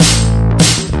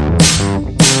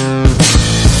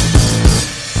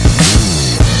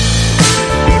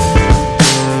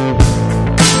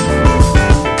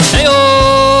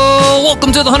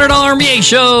$100 MBA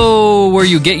Show, where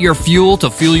you get your fuel to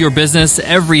fuel your business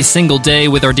every single day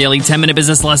with our daily 10-minute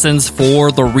business lessons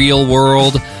for the real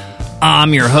world.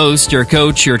 I'm your host, your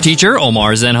coach, your teacher,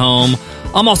 Omar Zenhom.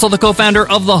 I'm also the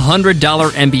co-founder of the $100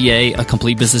 MBA, a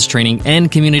complete business training and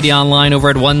community online over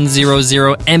at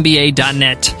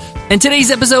 100mba.net. And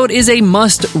today's episode is a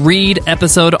must-read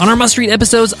episode. On our must-read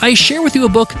episodes, I share with you a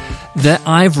book that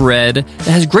I've read that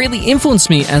has greatly influenced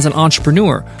me as an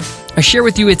entrepreneur. I share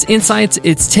with you its insights,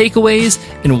 its takeaways,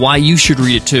 and why you should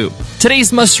read it too.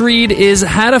 Today's must-read is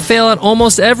How to Fail at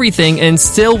Almost Everything and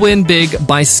Still Win Big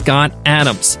by Scott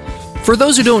Adams. For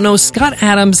those who don't know, Scott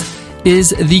Adams is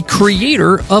the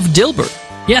creator of Dilbert.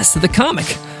 Yes, the comic.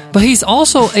 But he's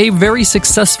also a very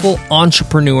successful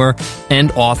entrepreneur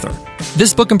and author.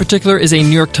 This book in particular is a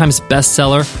New York Times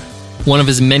bestseller, one of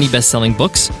his many best-selling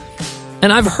books.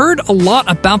 And I've heard a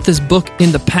lot about this book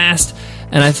in the past,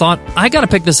 and I thought, I gotta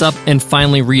pick this up and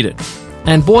finally read it.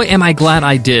 And boy, am I glad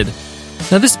I did.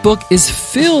 Now, this book is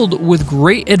filled with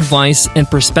great advice and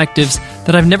perspectives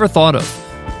that I've never thought of.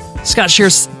 Scott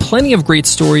shares plenty of great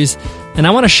stories, and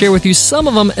I want to share with you some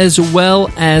of them as well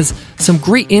as some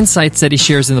great insights that he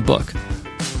shares in the book.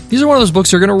 These are one of those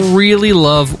books you're going to really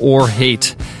love or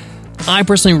hate. I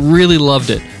personally really loved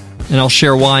it, and I'll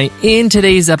share why in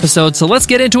today's episode. So let's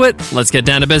get into it. Let's get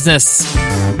down to business.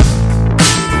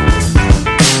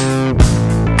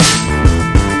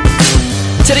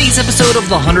 Today's episode of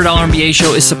the $100 MBA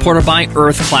Show is supported by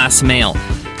Earth Class Mail.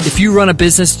 If you run a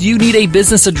business, you need a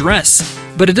business address.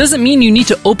 But it doesn't mean you need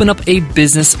to open up a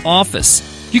business office.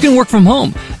 You can work from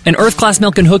home, and Earth Class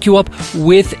Mail can hook you up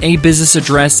with a business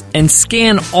address and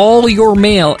scan all your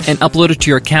mail and upload it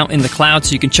to your account in the cloud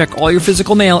so you can check all your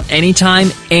physical mail anytime,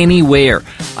 anywhere.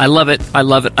 I love it, I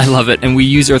love it, I love it, and we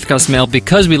use Earth Class Mail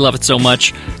because we love it so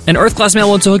much. And Earth Class Mail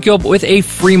wants to hook you up with a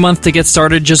free month to get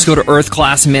started. Just go to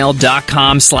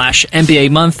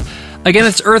earthclassmail.com/MBA month. Again,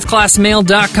 it's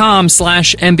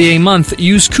earthclassmail.com/MBA month.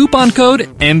 Use coupon code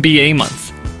MBA month.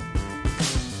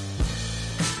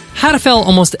 How to Fail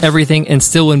Almost Everything and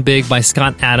Still Win Big by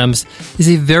Scott Adams is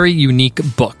a very unique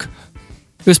book.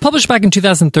 It was published back in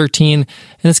 2013,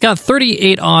 and it's got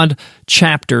 38-odd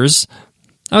chapters,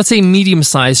 I would say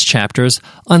medium-sized chapters,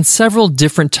 on several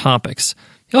different topics.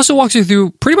 He also walks you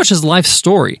through pretty much his life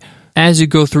story as you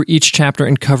go through each chapter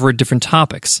and cover different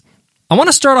topics. I want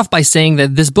to start off by saying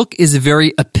that this book is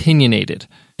very opinionated,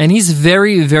 and he's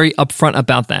very, very upfront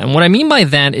about that. And what I mean by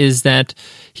that is that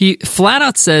he flat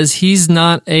out says he's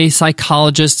not a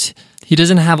psychologist. He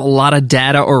doesn't have a lot of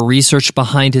data or research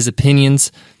behind his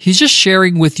opinions. He's just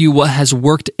sharing with you what has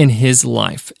worked in his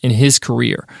life, in his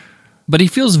career. But he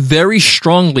feels very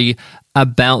strongly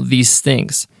about these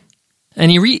things. And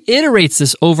he reiterates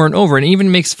this over and over and even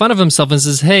makes fun of himself and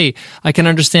says, hey, I can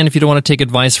understand if you don't want to take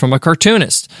advice from a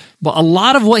cartoonist. But a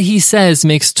lot of what he says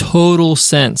makes total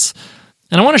sense.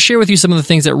 And I want to share with you some of the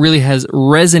things that really has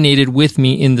resonated with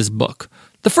me in this book.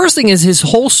 The first thing is his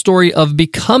whole story of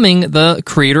becoming the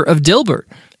creator of Dilbert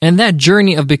and that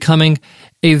journey of becoming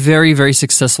a very, very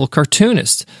successful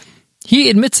cartoonist. He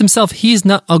admits himself he's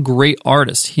not a great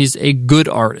artist. He's a good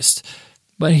artist,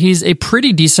 but he's a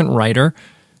pretty decent writer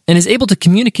and is able to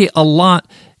communicate a lot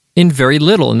in very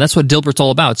little. And that's what Dilbert's all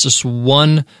about. It's just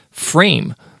one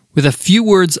frame with a few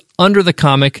words under the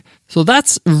comic. So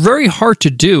that's very hard to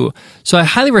do. So I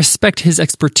highly respect his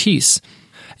expertise.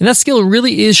 And that skill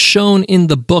really is shown in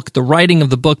the book, the writing of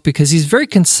the book, because he's very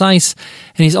concise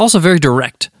and he's also very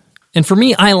direct. And for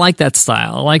me, I like that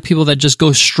style. I like people that just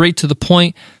go straight to the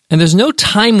point, and there's no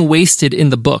time wasted in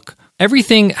the book.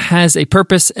 Everything has a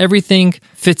purpose. Everything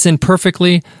fits in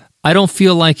perfectly. I don't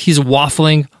feel like he's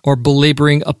waffling or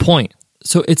belaboring a point.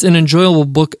 So it's an enjoyable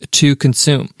book to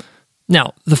consume.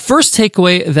 Now, the first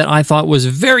takeaway that I thought was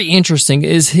very interesting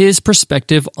is his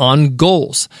perspective on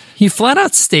goals. He flat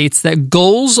out states that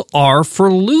goals are for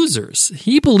losers.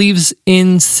 He believes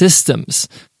in systems.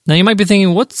 Now, you might be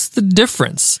thinking, what's the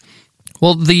difference?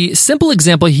 Well, the simple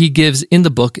example he gives in the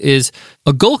book is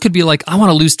a goal could be like, I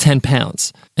want to lose 10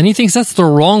 pounds. And he thinks that's the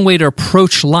wrong way to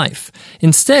approach life.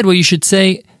 Instead, what you should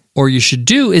say, or you should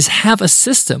do, is have a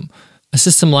system. A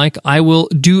system like, I will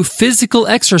do physical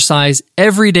exercise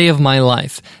every day of my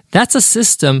life. That's a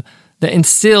system that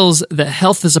instills that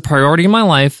health is a priority in my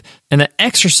life and that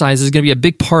exercise is going to be a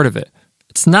big part of it.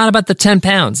 It's not about the 10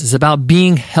 pounds. It's about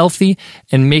being healthy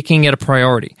and making it a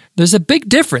priority. There's a big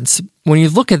difference when you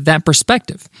look at that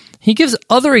perspective. He gives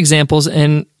other examples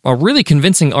and a really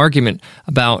convincing argument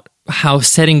about how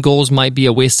setting goals might be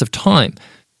a waste of time.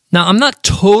 Now, I'm not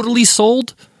totally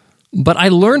sold, but I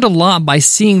learned a lot by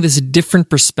seeing this different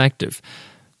perspective.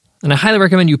 And I highly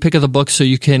recommend you pick up the book so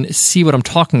you can see what I'm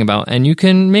talking about and you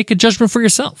can make a judgment for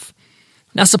yourself.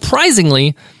 Now,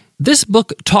 surprisingly, this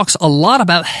book talks a lot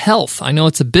about health. I know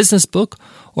it's a business book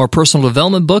or a personal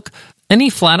development book, and he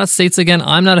flat out states again,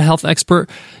 I'm not a health expert,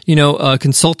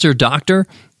 consult your doctor,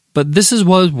 but this is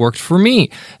what worked for me.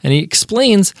 And he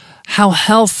explains how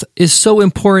health is so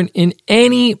important in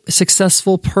any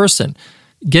successful person.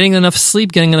 Getting enough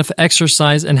sleep, getting enough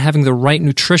exercise, and having the right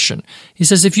nutrition. He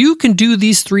says if you can do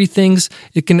these three things,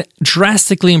 it can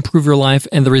drastically improve your life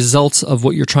and the results of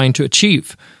what you're trying to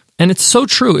achieve. And it's so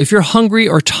true. If you're hungry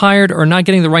or tired or not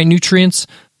getting the right nutrients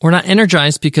or not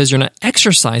energized because you're not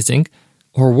exercising,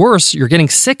 or worse, you're getting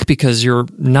sick because you're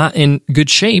not in good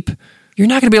shape, you're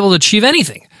not going to be able to achieve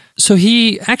anything. So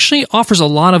he actually offers a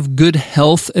lot of good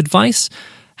health advice,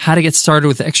 how to get started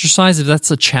with exercise if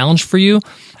that's a challenge for you,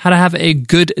 how to have a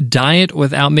good diet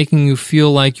without making you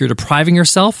feel like you're depriving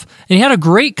yourself. And he had a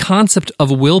great concept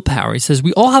of willpower. He says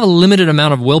we all have a limited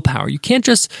amount of willpower. You can't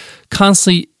just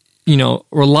constantly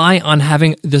rely on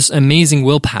having this amazing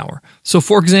willpower. So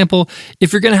for example,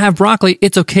 if you're going to have broccoli,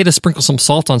 it's okay to sprinkle some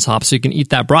salt on top so you can eat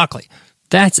that broccoli.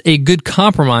 That's a good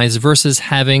compromise versus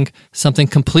having something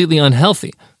completely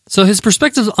unhealthy. So his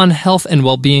perspectives on health and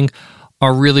well-being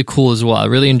are really cool as well. I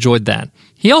really enjoyed that.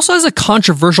 He also has a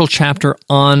controversial chapter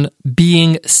on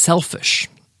being selfish.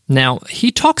 Now,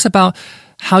 he talks about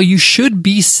how you should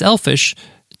be selfish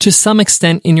to some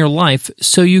extent in your life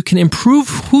so you can improve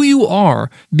who you are,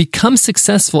 become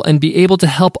successful, and be able to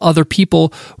help other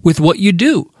people with what you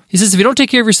do. He says if you don't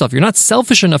take care of yourself, you're not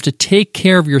selfish enough to take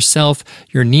care of yourself,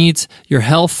 your needs, your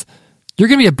health, you're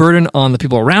going to be a burden on the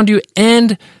people around you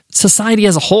and society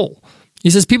as a whole. He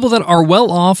says people that are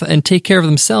well off and take care of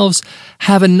themselves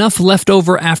have enough left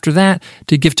over after that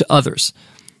to give to others.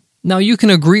 Now, you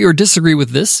can agree or disagree with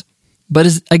this, but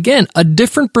is again a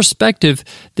different perspective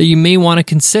that you may want to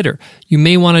consider. You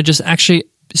may want to just actually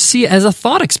see it as a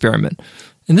thought experiment.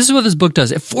 And this is what this book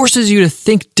does. It forces you to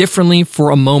think differently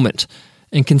for a moment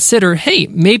and consider, hey,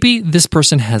 maybe this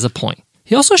person has a point.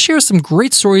 He also shares some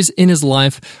great stories in his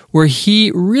life where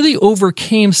he really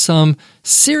overcame some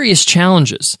serious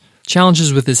challenges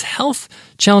with his health,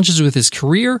 challenges with his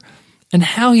career, and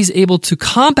how he's able to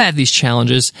combat these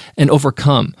challenges and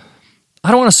overcome. I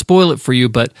don't want to spoil it for you,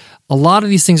 but a lot of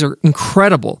these things are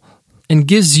incredible and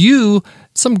gives you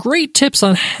some great tips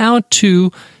on how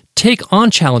to take on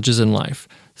challenges in life.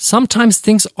 Sometimes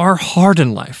things are hard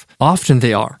in life. Often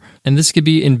they are. And this could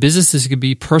be in business, this could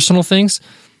be personal things,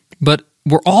 but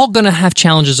we're all going to have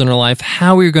challenges in our life.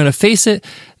 How are we going to face it?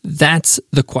 That's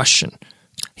the question.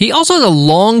 He also has a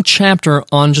long chapter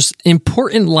on just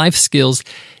important life skills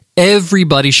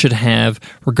everybody should have,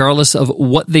 regardless of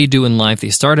what they do in life. They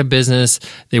start a business,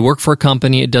 they work for a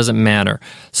company, it doesn't matter.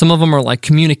 Some of them are like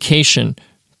communication,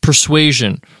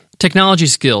 persuasion, technology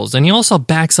skills, and he also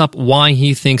backs up why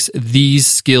he thinks these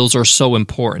skills are so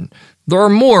important. There are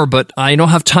more, but I don't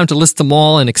have time to list them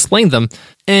all and explain them,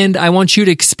 and I want you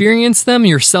to experience them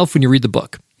yourself when you read the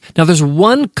book. Now, there's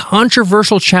one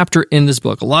controversial chapter in this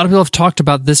book. A lot of people have talked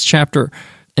about this chapter,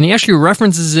 and he actually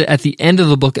references it at the end of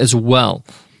the book as well.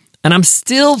 And I'm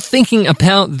still thinking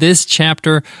about this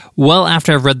chapter well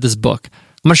after I've read this book.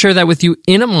 I'm going to share that with you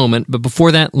in a moment, but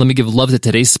before that, let me give love to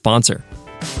today's sponsor.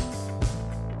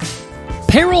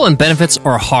 Payroll and benefits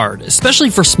are hard, especially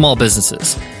for small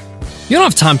businesses. You don't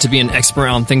have time to be an expert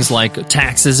on things like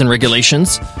taxes and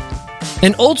regulations.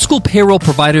 And old-school payroll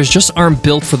providers just aren't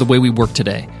built for the way we work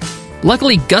today.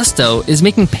 Luckily, Gusto is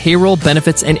making payroll,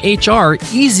 benefits, and HR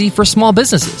easy for small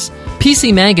businesses.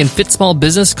 PC Mag and Fit Small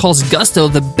Business calls Gusto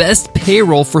the best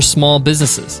payroll for small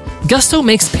businesses. Gusto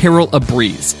makes payroll a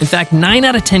breeze. In fact, 9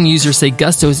 out of 10 users say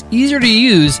Gusto is easier to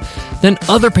use than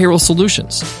other payroll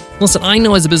solutions. Listen, I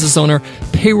know as a business owner,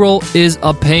 payroll is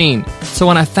a pain. So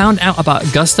when I found out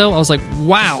about Gusto, I was like,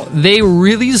 wow, they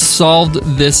really solved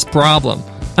this problem.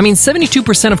 I mean,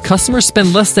 72% of customers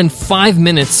spend less than 5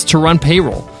 minutes to run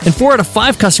payroll. And 4 out of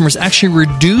 5 customers actually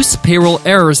reduce payroll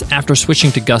errors after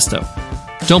switching to Gusto.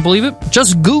 Don't believe it?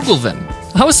 Just Google them.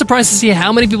 I was surprised to see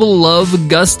how many people love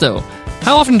Gusto.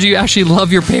 How often do you actually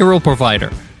love your payroll provider?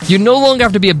 You no longer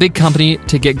have to be a big company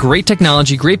to get great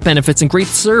technology, great benefits, and great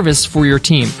service for your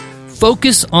team.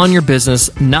 Focus on your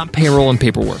business, not payroll and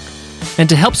paperwork. And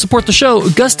to help support the show,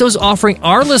 Gusto is offering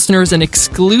our listeners an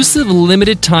exclusive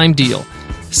limited time deal.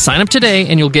 Sign up today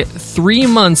and you'll get 3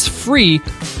 months free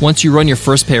once you run your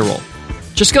first payroll.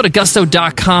 Just go to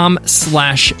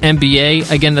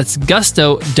gusto.com/MBA. Again, that's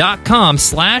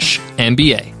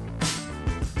gusto.com/MBA.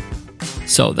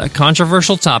 So that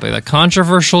controversial topic, that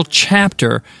controversial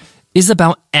chapter is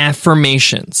about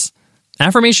affirmations.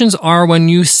 Affirmations are when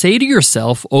you say to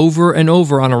yourself over and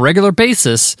over on a regular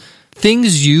basis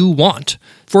things you want.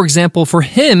 For example, for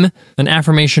him, an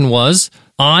affirmation was,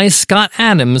 I, Scott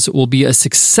Adams, will be a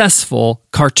successful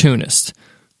cartoonist.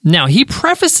 Now, he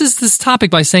prefaces this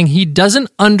topic by saying he doesn't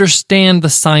understand the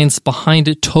science behind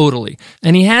it totally,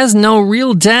 and he has no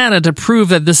real data to prove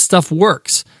that this stuff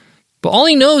works. But all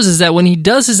he knows is that when he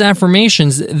does his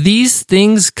affirmations, these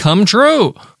things come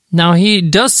true. Now, he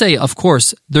does say, of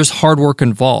course, there's hard work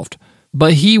involved,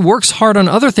 but he works hard on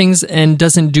other things and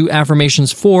doesn't do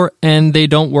affirmations for, and they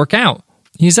don't work out.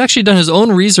 He's actually done his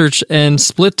own research and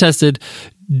split tested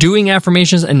doing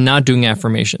affirmations and not doing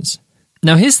affirmations.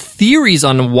 Now, his theories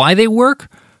on why they work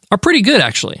are pretty good,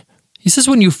 actually. He says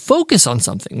when you focus on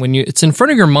something, when it's in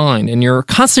front of your mind and you're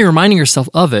constantly reminding yourself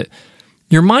of it,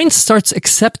 your mind starts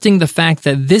accepting the fact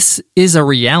that this is a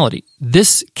reality.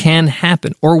 This can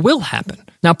happen or will happen.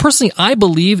 Now, personally, I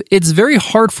believe it's very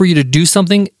hard for you to do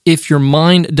something if your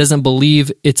mind doesn't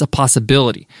believe it's a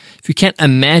possibility, if you can't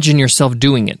imagine yourself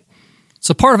doing it.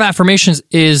 So part of affirmations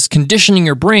is conditioning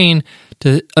your brain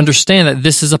to understand that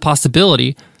this is a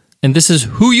possibility and this is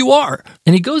who you are.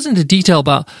 And he goes into detail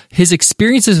about his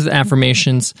experiences with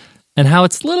affirmations and how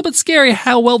it's a little bit scary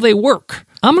how well they work.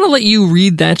 I'm going to let you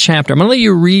read that chapter. I'm going to let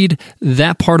you read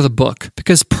that part of the book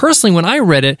because personally, when I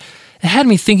read it, it had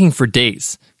me thinking for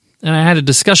days. And I had a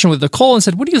discussion with Nicole and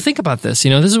said, what do you think about this?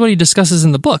 This is what he discusses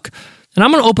in the book. And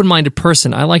I'm an open-minded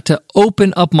person. I like to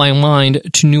open up my mind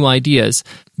to new ideas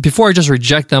before I just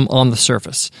reject them on the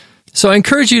surface. So I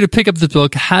encourage you to pick up the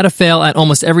book, How to Fail at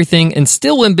Almost Everything and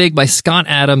Still Win Big by Scott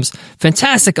Adams.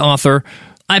 Fantastic author.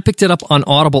 I picked it up on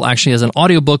Audible actually as an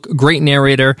audiobook. Great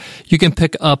narrator. You can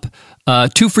pick up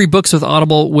 2 free books with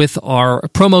Audible with our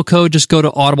promo code. Just go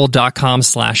to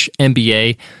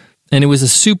audible.com/MBA. And it was a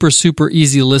super, super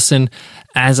easy listen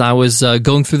as I was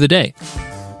going through the day.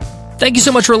 Thank you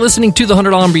so much for listening to the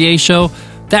 $100 MBA Show.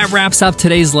 That wraps up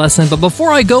today's lesson. But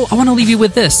before I go, I want to leave you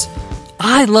with this.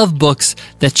 I love books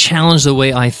that challenge the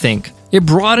way I think. It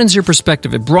broadens your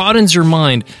perspective. It broadens your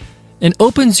mind and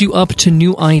opens you up to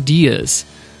new ideas.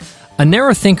 A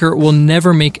narrow thinker will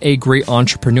never make a great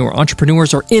entrepreneur.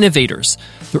 Entrepreneurs are innovators.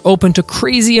 They're open to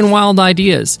crazy and wild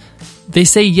ideas. They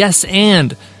say yes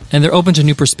and they're open to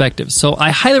new perspectives. So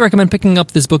I highly recommend picking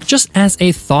up this book just as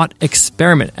a thought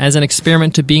experiment, as an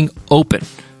experiment to being open.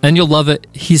 And you'll love it.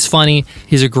 He's funny.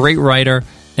 He's a great writer,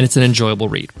 and it's an enjoyable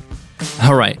read.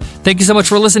 All right. Thank you so much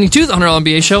for listening to the $100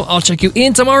 MBA Show. I'll check you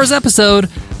in tomorrow's episode.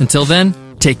 Until then,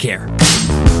 take care.